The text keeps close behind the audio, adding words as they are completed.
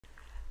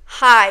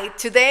Hi,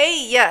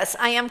 today, yes,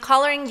 I am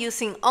coloring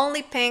using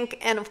only pink,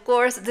 and of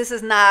course, this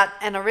is not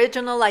an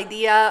original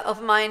idea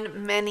of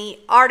mine. Many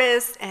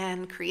artists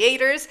and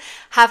creators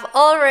have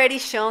already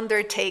shown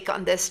their take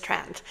on this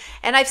trend.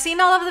 And I've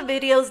seen all of the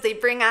videos. They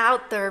bring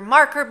out their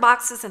marker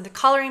boxes and the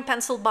coloring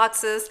pencil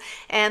boxes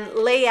and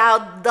lay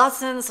out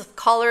dozens of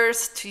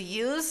colors to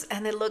use,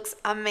 and it looks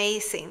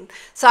amazing.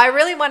 So I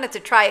really wanted to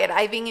try it.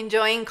 I've been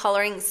enjoying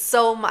coloring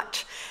so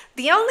much.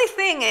 The only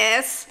thing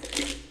is,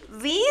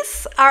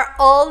 these are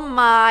all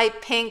my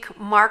pink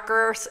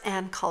markers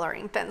and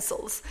coloring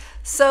pencils.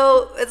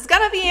 So it's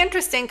gonna be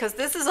interesting because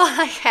this is all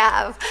I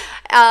have,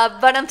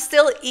 but I'm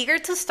still eager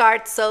to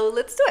start, so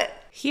let's do it.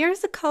 Here's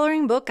the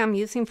coloring book I'm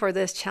using for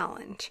this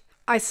challenge.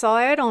 I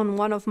saw it on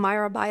one of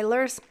Myra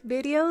Byler's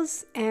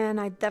videos, and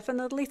I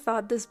definitely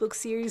thought this book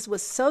series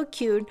was so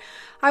cute,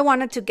 I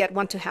wanted to get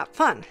one to have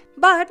fun.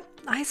 But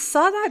I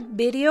saw that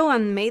video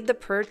and made the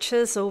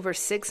purchase over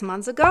 6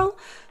 months ago,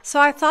 so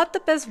I thought the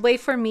best way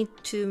for me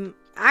to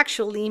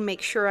actually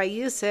make sure I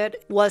use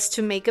it was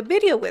to make a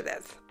video with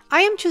it.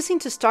 I am choosing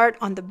to start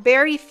on the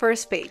very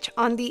first page,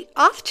 on the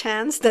off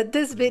chance that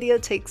this video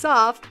takes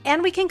off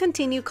and we can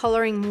continue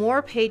coloring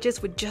more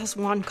pages with just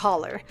one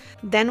color.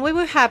 Then we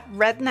will have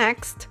red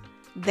next,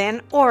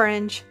 then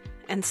orange,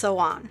 and so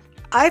on.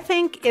 I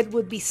think it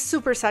would be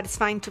super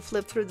satisfying to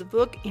flip through the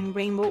book in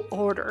rainbow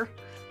order.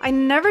 I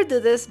never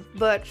do this,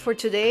 but for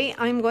today,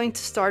 I'm going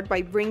to start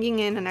by bringing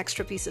in an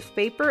extra piece of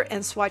paper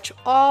and swatch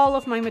all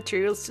of my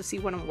materials to see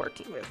what I'm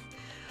working with.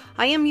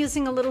 I am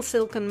using a little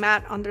silicone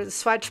mat under the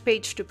swatch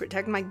page to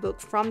protect my book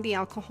from the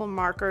alcohol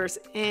markers,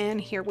 and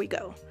here we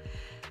go.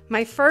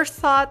 My first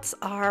thoughts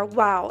are,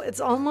 wow,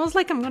 it's almost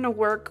like I'm gonna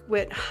work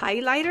with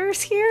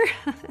highlighters here.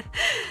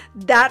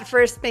 That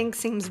first pink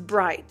seems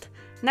bright.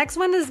 Next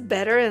one is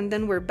better, and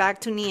then we're back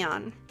to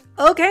neon.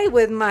 Okay,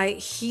 with my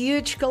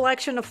huge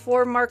collection of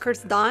 4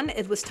 markers done,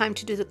 it was time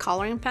to do the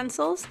coloring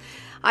pencils.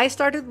 I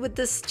started with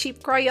this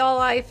cheap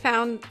Crayola I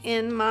found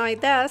in my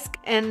desk,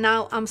 and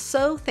now I'm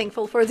so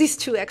thankful for these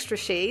 2 extra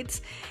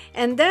shades.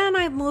 And then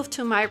I moved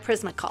to my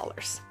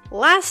Prismacolors.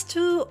 Last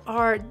 2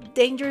 are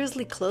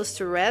dangerously close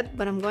to red,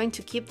 but I'm going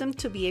to keep them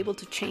to be able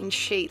to change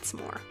shades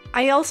more.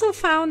 I also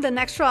found an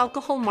extra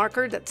alcohol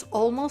marker that's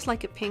almost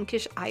like a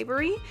pinkish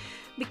ivory,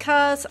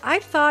 because I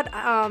thought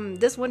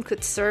this one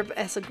could serve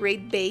as a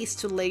great base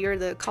to layer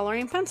the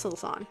coloring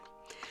pencils on.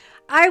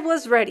 I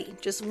was ready,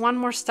 just one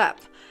more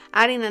step,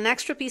 adding an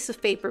extra piece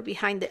of paper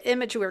behind the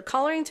image we're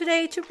coloring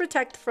today to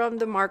protect from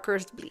the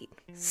marker's bleed.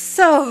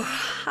 So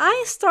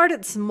I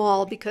started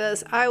small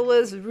because I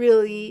was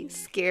really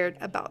scared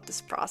about this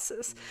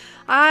process.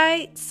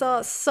 I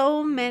saw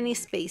so many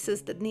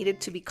spaces that needed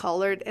to be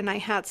colored and I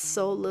had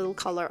so little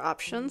color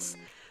options.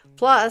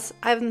 Plus,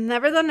 I've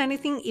never done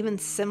anything even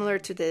similar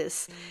to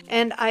this,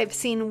 and I've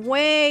seen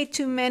way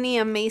too many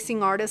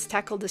amazing artists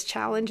tackle this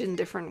challenge in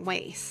different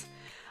ways.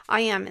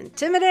 I am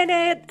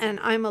intimidated, and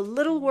I'm a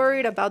little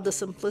worried about the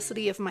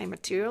simplicity of my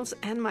materials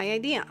and my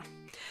idea.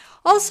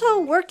 Also,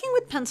 working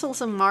with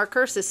pencils and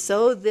markers is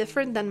so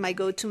different than my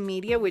go-to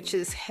media, which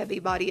is heavy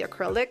body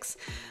acrylics.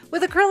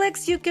 With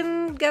acrylics, you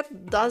can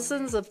get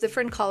dozens of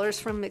different colors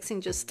from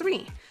mixing just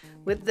 3.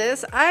 With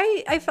this,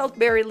 I felt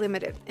very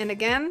limited, and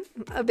again,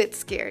 a bit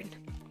scared.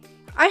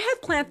 I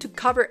had planned to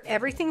cover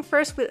everything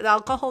first with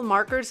alcohol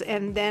markers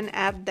and then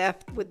add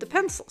depth with the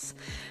pencils.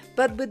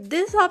 But with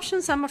these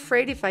options, I'm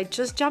afraid if I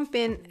just jump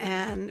in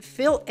and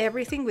fill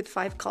everything with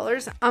 5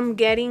 colors, I'm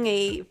getting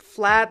a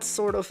flat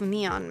sort of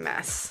neon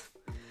mess.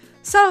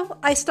 So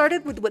I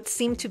started with what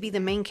seemed to be the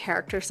main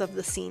characters of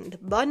the scene, the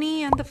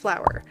bunny and the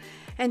flower.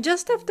 And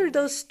just after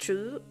those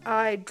 2,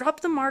 I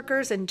dropped the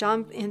markers and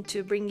jumped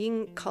into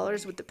bringing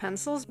colors with the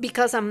pencils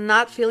because I'm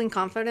not feeling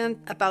confident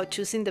about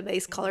choosing the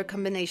base color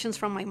combinations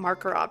from my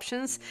marker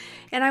options.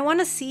 And I want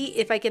to see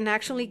if I can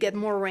actually get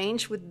more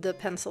range with the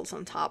pencils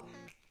on top.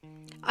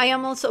 I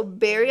am also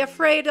very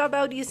afraid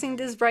about using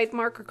these bright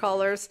marker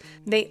colors.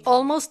 They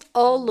almost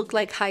all look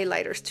like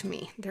highlighters to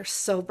me. They're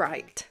so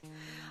bright.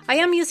 I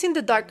am using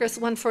the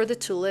darkest one for the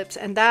tulips,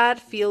 and that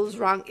feels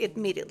wrong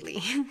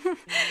immediately.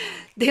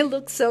 They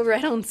look so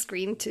red on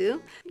screen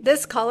too.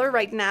 This color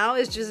right now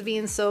is just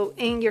being so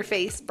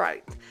in-your-face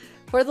bright.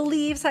 For the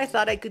leaves, I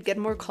thought I could get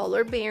more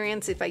color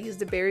variance if I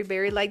used a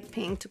very light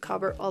pink to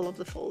cover all of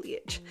the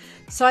foliage.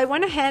 So I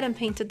went ahead and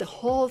painted the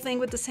whole thing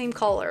with the same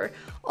color,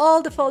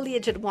 all the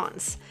foliage at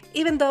once.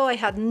 Even though I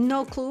had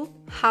no clue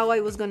how I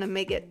was gonna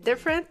make it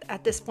different,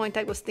 at this point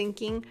I was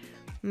thinking,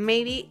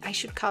 maybe I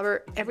should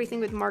cover everything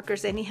with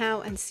markers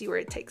anyhow and see where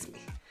it takes me.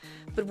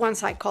 But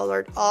once I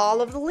colored all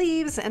of the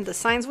leaves and the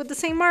signs with the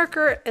same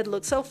marker, it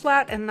looked so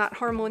flat and not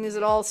harmonious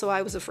at all, so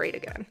I was afraid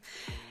again.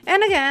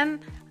 And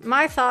again,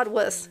 my thought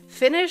was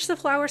finish the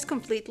flowers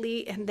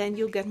completely and then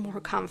you'll get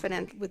more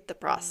confident with the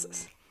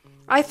process.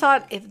 I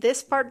thought if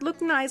this part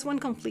looked nice when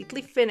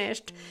completely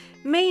finished,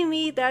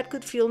 maybe that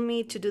could fuel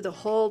me to do the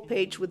whole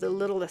page with a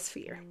little less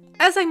fear.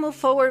 As I move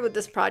forward with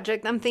this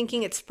project, I'm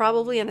thinking it's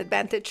probably an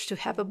advantage to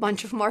have a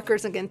bunch of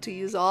markers again to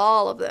use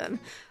all of them.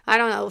 I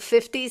don't know,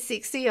 50,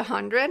 60,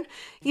 100?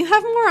 You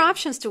have more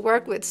options to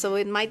work with, so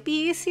it might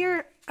be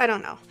easier. I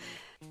don't know.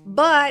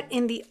 But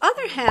in the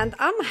other hand,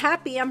 I'm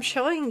happy I'm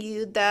showing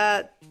you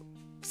that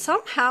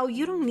somehow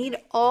you don't need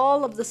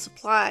all of the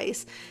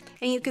supplies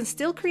and you can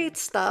still create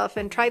stuff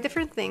and try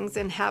different things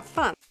and have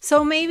fun.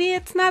 So maybe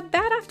it's not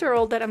bad after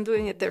all that I'm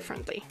doing it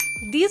differently.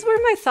 These were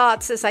my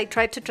thoughts as I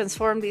tried to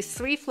transform these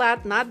 3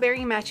 flat, not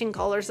very matching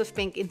colors of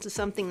pink into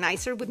something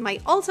nicer with my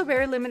also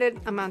very limited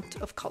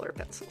amount of color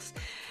pencils.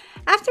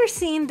 After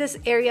seeing this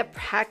area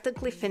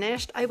practically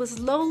finished, I was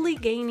slowly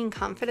gaining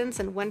confidence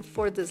and went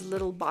for this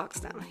little box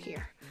down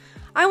here.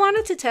 I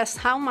wanted to test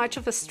how much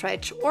of a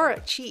stretch or a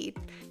cheat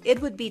it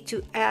would be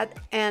to add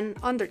an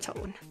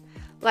undertone.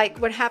 Like,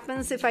 what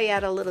happens if I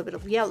add a little bit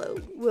of yellow?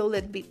 Will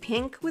it be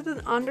pink with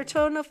an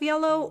undertone of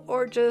yellow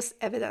or just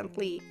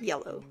evidently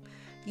yellow?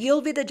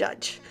 You'll be the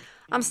judge.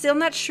 I'm still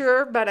not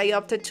sure, but I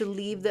opted to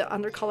leave the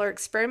undercolor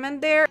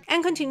experiment there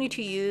and continue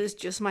to use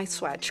just my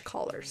swatch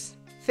colors.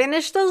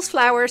 Finished those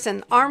flowers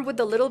and armed with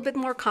a little bit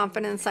more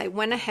confidence, I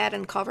went ahead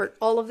and covered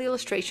all of the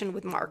illustration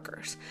with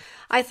markers.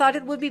 I thought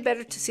it would be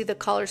better to see the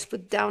colors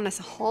put down as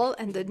a whole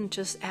and didn't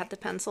just add the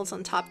pencils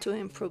on top to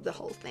improve the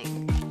whole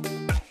thing.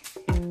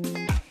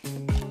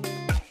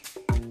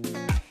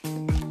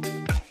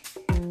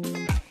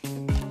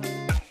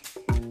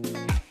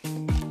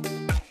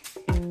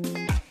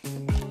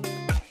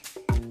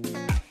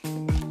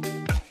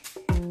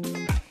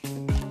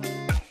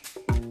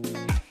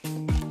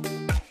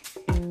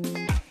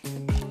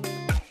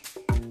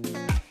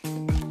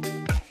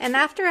 And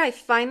after I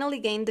finally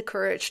gained the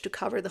courage to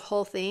cover the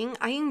whole thing,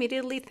 I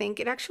immediately think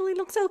it actually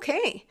looks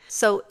okay.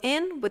 So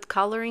in with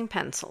coloring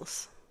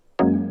pencils.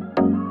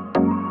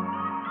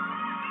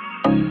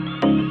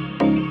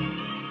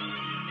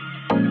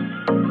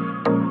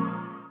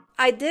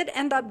 I did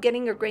end up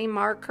getting a gray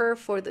marker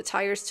for the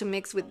tires to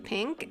mix with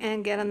pink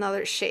and get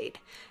another shade.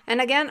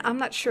 And again, I'm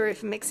not sure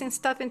if mixing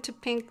stuff into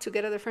pink to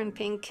get a different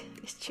pink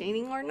is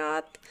cheating or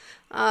not.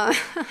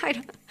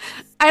 I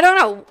don't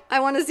know. I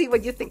want to see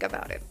what you think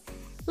about it.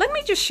 Let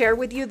me just share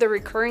with you the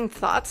recurring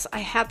thoughts I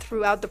had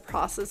throughout the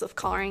process of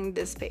coloring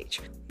this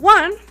page.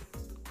 1,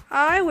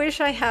 I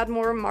wish I had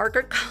more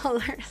marker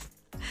colors.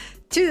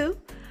 2,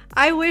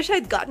 I wish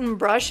I'd gotten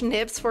brush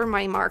nibs for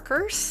my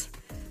markers.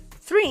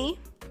 3,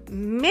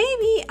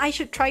 maybe I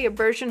should try a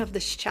version of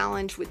this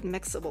challenge with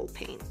mixable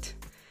paint.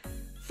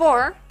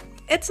 4,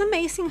 it's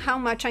amazing how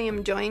much I am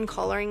enjoying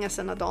coloring as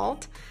an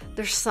adult.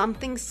 There's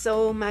something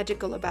so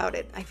magical about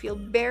it. I feel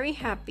very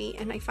happy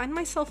and I find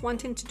myself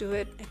wanting to do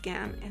it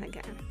again and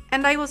again.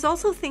 And I was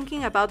also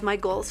thinking about my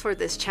goals for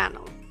this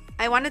channel.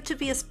 I want it to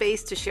be a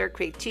space to share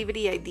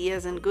creativity,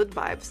 ideas, and good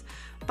vibes,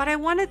 but I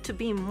want it to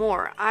be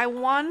more. I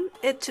want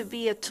it to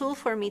be a tool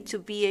for me to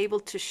be able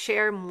to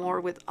share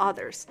more with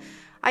others.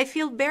 I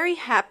feel very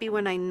happy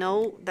when I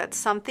know that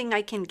something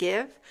I can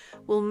give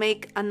will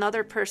make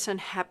another person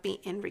happy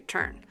in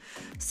return.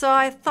 So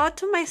I thought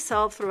to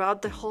myself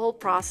throughout the whole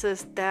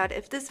process that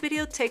if this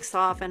video takes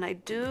off and I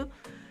do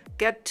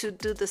get to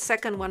do the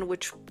second one,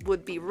 which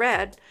would be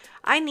red,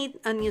 I need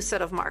a new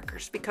set of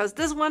markers because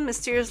this one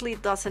mysteriously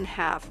doesn't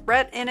have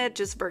red in it,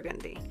 just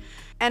burgundy.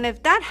 And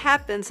if that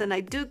happens and I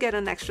do get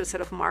an extra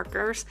set of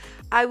markers,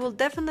 I will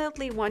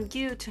definitely want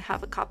you to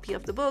have a copy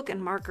of the book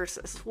and markers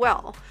as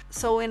well.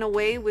 So in a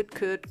way we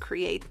could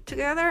create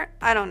together,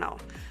 I don't know.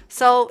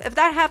 So if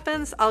that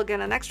happens, I'll get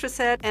an extra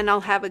set and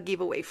I'll have a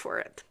giveaway for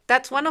it.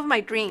 That's one of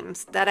my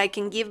dreams, that I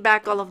can give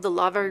back all of the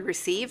love I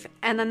receive.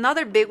 And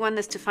another big one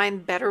is to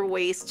find better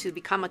ways to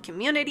become a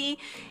community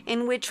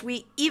in which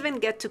we even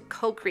get to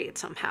co-create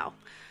somehow.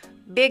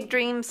 Big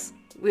dreams,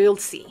 we'll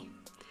see.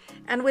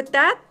 And with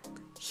that,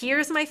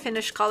 here's my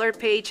finished color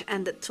page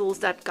and the tools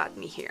that got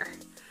me here.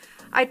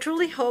 I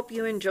truly hope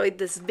you enjoyed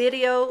this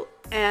video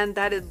and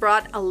that it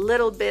brought a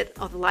little bit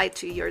of light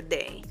to your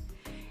day.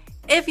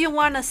 If you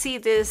want to see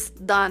this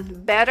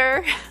done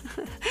better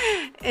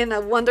in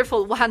a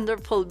wonderful,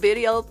 wonderful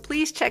video,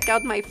 please check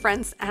out my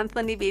friend's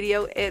Anthony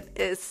video. It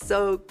is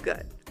so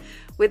good.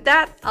 With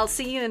that, I'll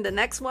see you in the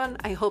next one.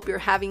 I hope you're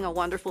having a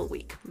wonderful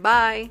week.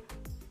 Bye.